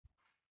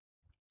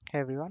Hey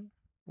everyone,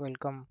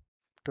 welcome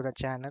to the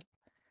channel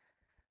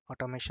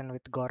Automation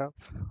with Gaurav.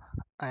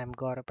 I am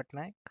Gaurav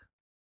Patnaik,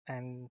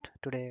 and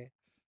today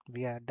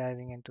we are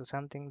diving into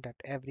something that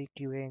every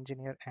QA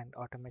engineer and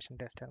automation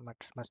tester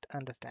must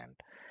understand,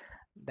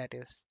 that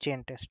is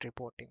chain test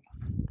reporting.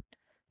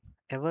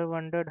 Ever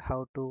wondered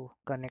how to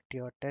connect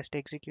your test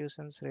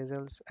executions,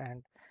 results,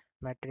 and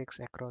metrics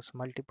across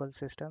multiple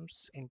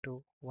systems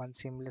into one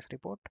seamless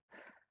report?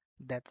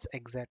 That's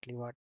exactly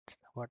what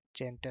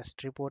chain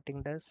test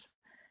reporting does.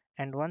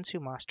 And once you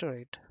master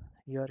it,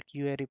 your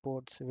QA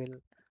reports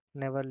will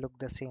never look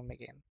the same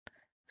again.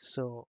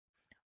 So,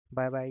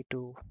 bye bye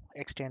to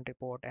Extend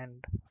Report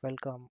and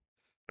welcome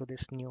to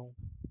this new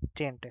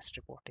chain test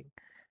reporting.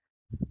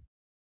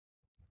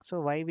 So,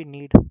 why we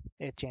need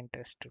a chain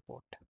test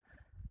report?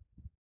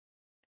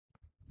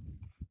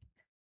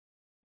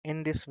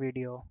 In this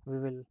video, we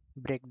will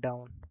break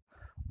down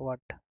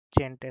what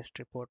chain test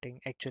reporting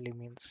actually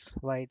means,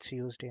 why it's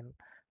used in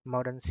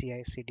modern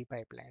CI/CD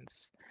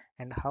pipelines,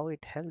 and how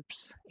it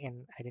helps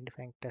in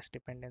identifying test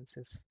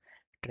dependencies,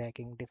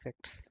 tracking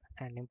defects,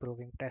 and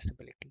improving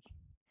testability.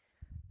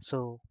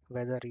 So,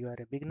 whether you are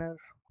a beginner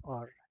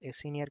or a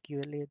senior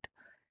QA lead,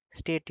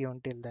 stay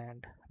tuned till the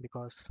end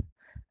because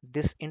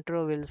this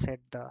intro will set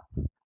the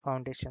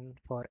foundation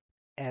for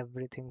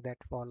everything that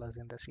follows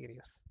in the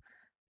series.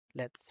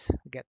 Let's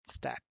get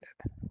started.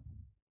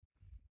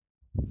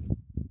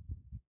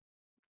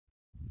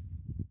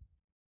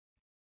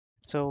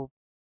 So,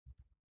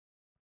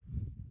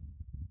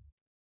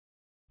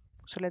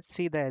 so let's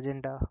see the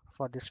agenda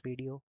for this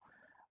video.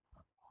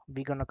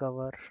 We're gonna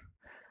cover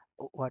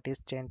what is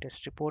chain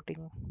test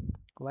reporting,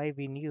 why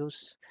we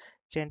use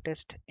chain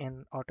test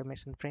in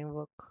automation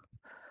framework,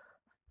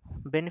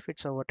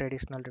 benefits over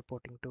traditional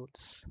reporting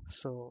tools.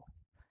 So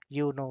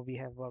we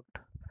have worked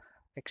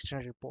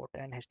external report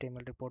and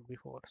HTML report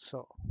before.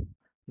 So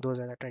those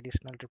are the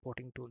traditional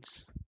reporting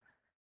tools.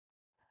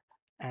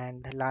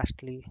 And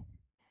lastly,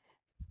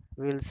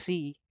 we'll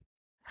see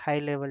high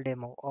level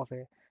demo of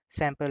a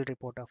sample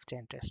report of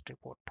chain test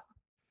report.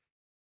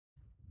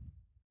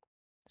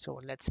 So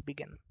let's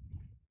begin.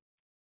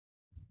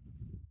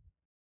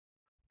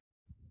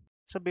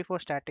 So before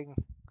starting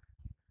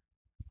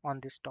on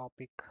this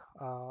topic,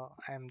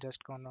 I'm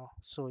just gonna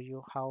show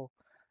you how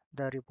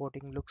the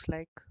reporting looks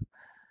like.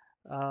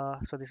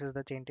 So this is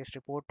the chain test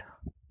report.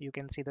 You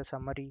can see the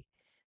summary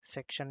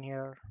section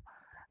here,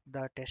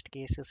 the test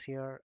cases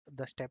here,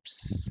 the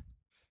steps,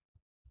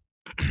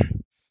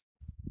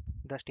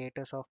 the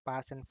status of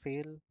pass and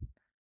fail.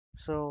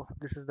 So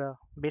this is the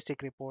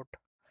basic report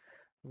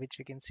which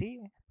we can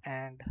see,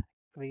 and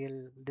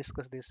we'll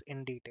discuss this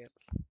in detail.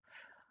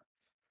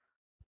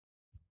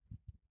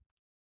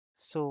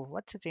 So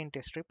what's a chain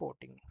test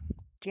reporting?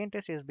 Chain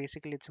test is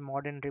basically it's a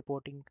modern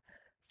reporting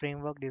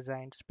framework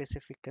designed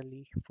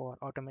specifically for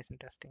automation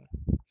testing.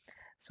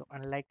 So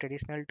unlike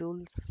traditional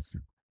tools,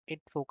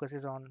 it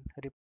focuses on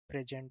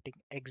representing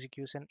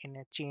execution in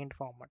a chained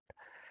format,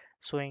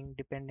 showing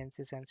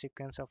dependencies and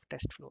sequence of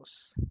test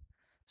flows.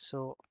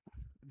 So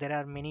there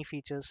are many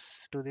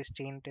features to this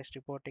chain test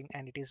reporting,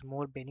 and it is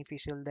more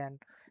beneficial than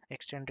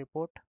extend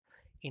report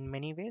in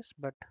many ways,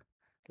 but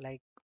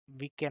like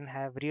we can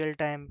have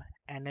real-time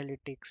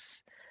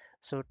analytics,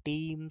 so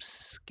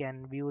teams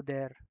can view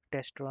their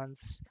test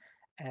runs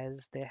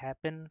as they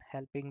happen,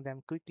 helping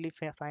them quickly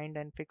find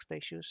and fix the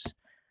issues.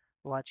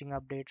 Watching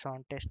updates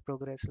on test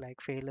progress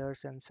like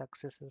failures and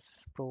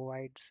successes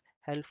provides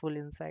helpful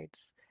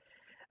insights.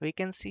 We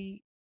can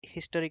see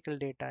historical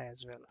data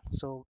as well,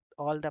 so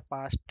all the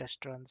past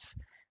test runs,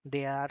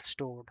 they are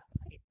stored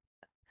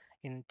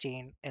in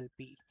chain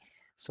LP.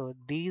 So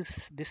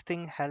this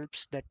thing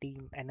helps the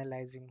team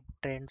analyzing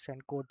trends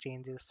and code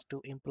changes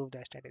to improve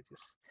their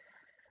strategies.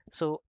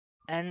 So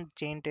and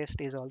chain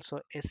test is also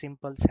a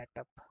simple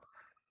setup.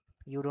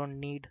 You don't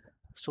need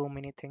so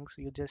many things.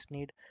 You just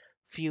need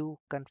few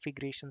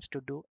configurations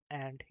to do,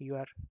 and you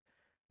are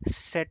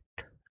set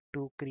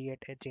to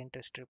create a chain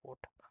test report.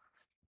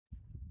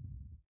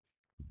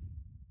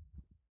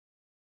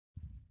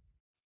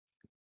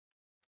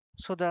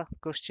 So the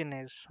question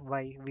is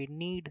why we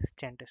need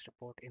chain test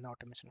report in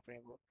automation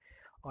framework.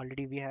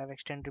 Already we have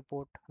extend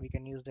report, we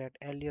can use that.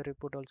 Earlier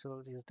report also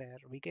is there,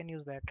 we can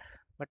use that.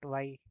 But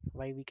why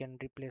we can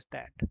replace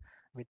that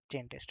with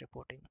chain test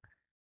reporting?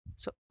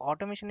 So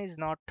automation is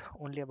not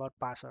only about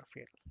pass or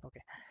fail.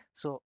 Okay,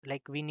 so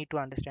like we need to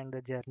understand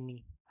the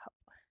journey,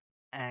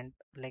 and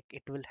like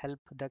it will help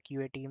the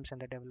QA teams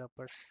and the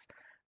developers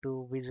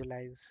to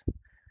visualize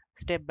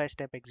step by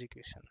step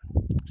execution.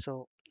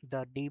 So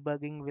the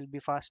debugging will be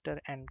faster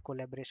and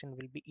collaboration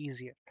will be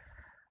easier.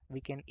 We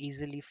can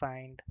easily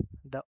find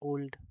the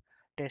old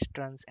test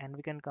runs and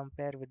we can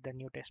compare with the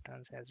new test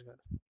runs as well.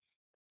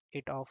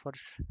 It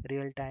offers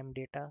real-time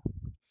data,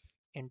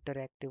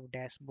 interactive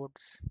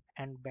dashboards,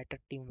 and better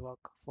teamwork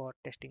for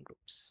testing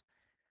groups.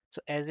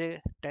 So as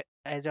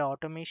a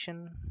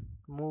automation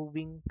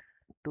moving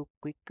to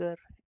quicker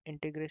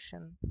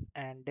integration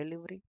and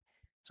delivery,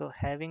 so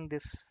having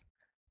this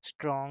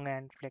strong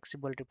and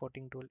flexible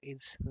reporting tool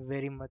is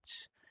very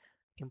much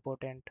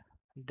important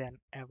than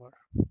ever.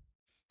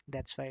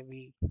 That's why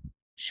we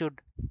should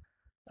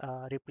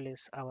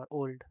replace our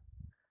old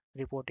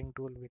reporting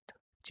tool with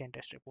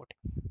ChainTest Reporting.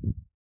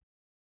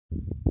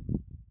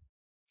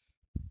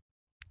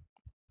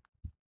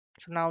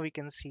 So now we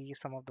can see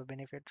some of the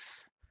benefits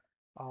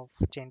of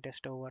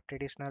ChainTest over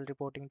traditional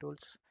reporting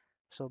tools.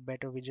 So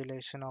better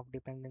visualization of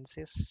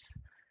dependencies,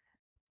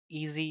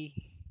 easy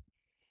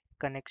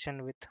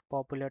connection with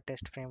popular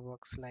test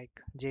frameworks like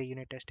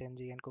JUnit Test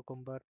NG and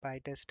Cucumber.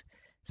 PyTest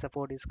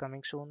support is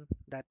coming soon.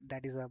 That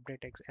is the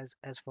update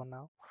as for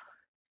now.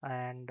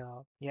 And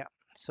yeah,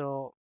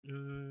 so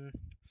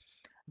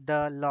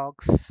the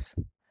logs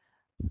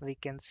we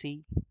can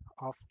see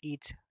of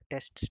each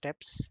test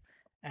steps,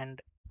 and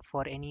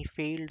for any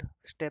failed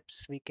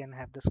steps we can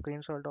have the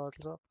screenshot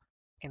also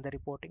in the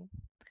reporting,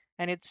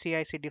 and it's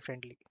CI/CD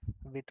friendly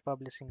with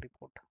publishing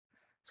report,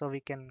 so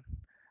we can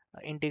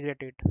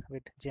integrate it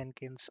with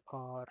Jenkins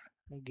or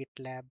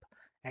GitLab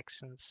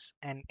actions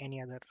and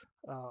any other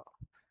uh,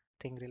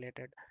 thing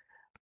related.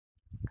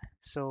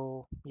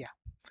 So yeah,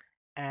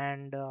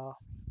 and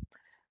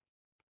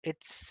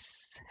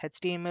its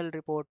HTML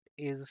report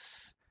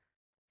is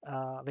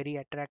very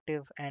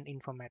attractive and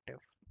informative.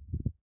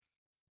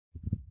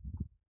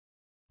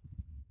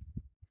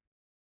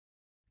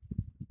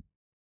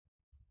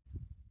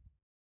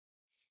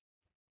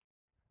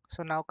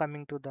 So now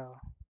coming to the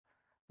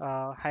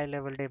high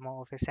level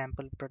demo of a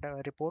sample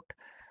report,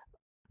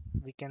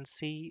 we can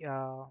see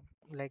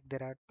like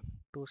there are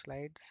two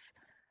slides.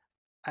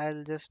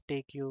 I'll just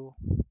take you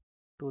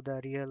to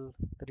the real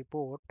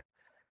report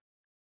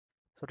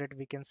so that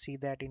we can see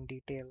that in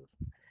detail.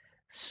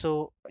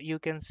 So you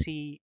can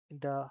see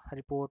the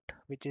report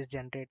which is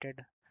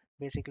generated.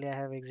 Basically, I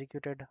have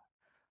executed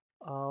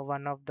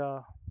one of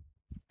the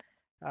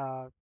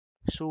uh,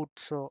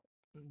 suits, so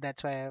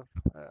that's why I have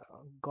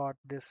got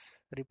this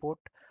report.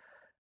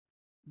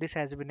 This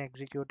has been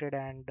executed,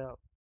 and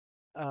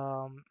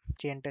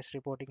chain test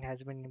reporting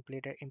has been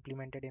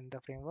implemented in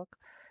the framework.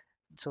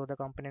 So the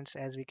components,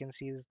 as we can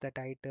see, is the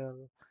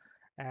title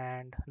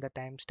and the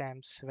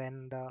timestamps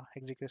when the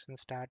execution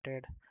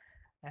started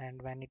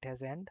and when it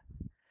has ended,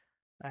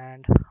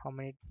 and how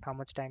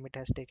much time it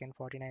has taken,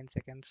 49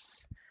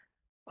 seconds.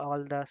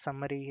 All the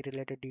summary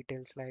related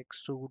details like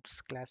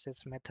suits,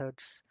 classes,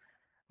 methods,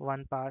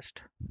 one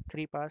passed,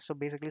 three passed. So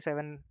basically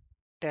seven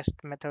test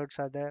methods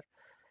are there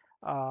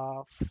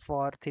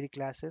for three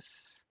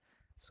classes.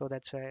 So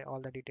that's why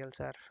all the details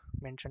are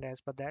mentioned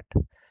as per that.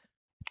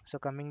 So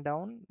coming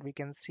down, we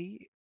can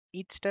see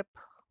each step,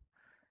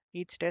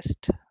 each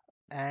test,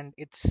 and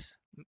its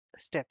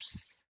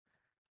steps.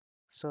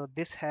 So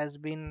this has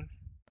been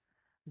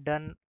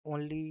done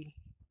only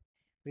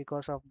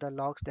because of the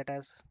logs that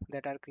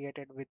are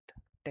created with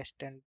test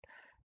and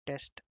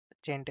test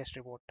chain test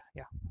report.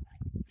 Yeah,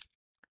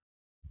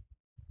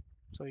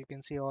 so you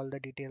can see all the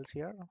details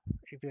here.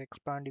 If you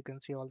expand, you can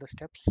see all the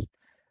steps.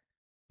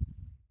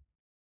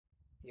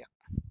 Yeah,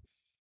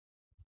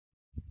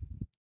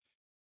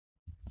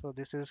 so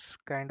this is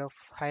kind of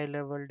high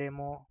level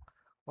demo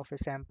of a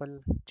sample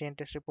chain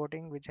test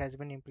reporting which has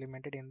been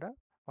implemented in the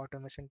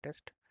automation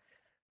test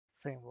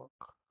framework.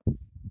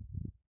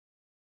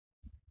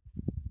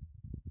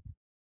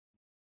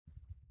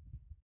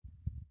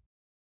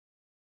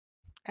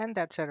 And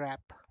that's a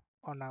wrap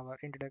on our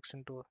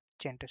introduction to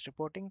chain test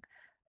reporting.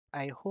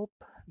 I hope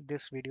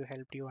this video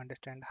helped you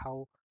understand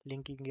how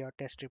linking your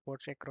test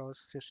reports across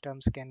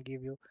systems can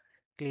give you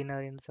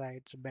cleaner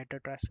insights,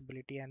 better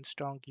traceability, and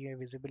strong QA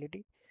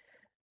visibility.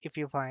 If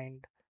you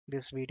find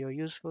this video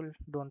useful,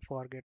 don't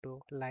forget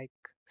to like,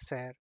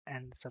 share,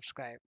 and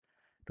subscribe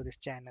to this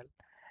channel.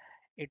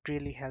 It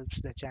really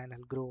helps the channel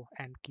grow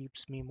and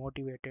keeps me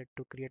motivated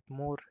to create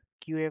more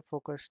QA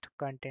focused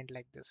content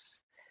like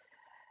this.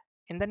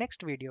 In the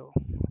next video,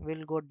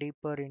 we'll go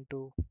deeper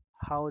into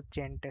how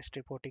chain test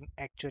reporting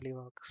actually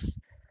works.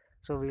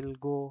 So we'll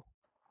go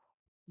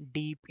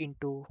deep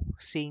into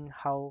seeing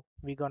how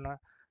we're gonna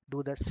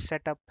do the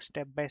setup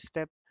step by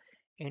step,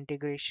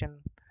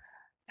 integration,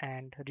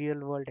 and real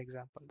world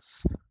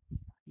examples.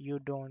 You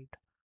don't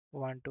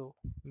want to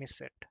miss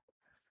it.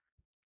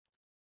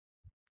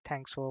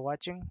 Thanks for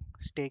watching.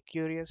 Stay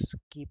curious,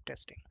 keep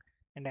testing,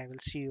 and I will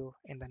see you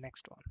in the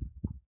next one.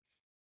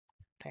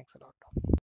 Thanks a lot.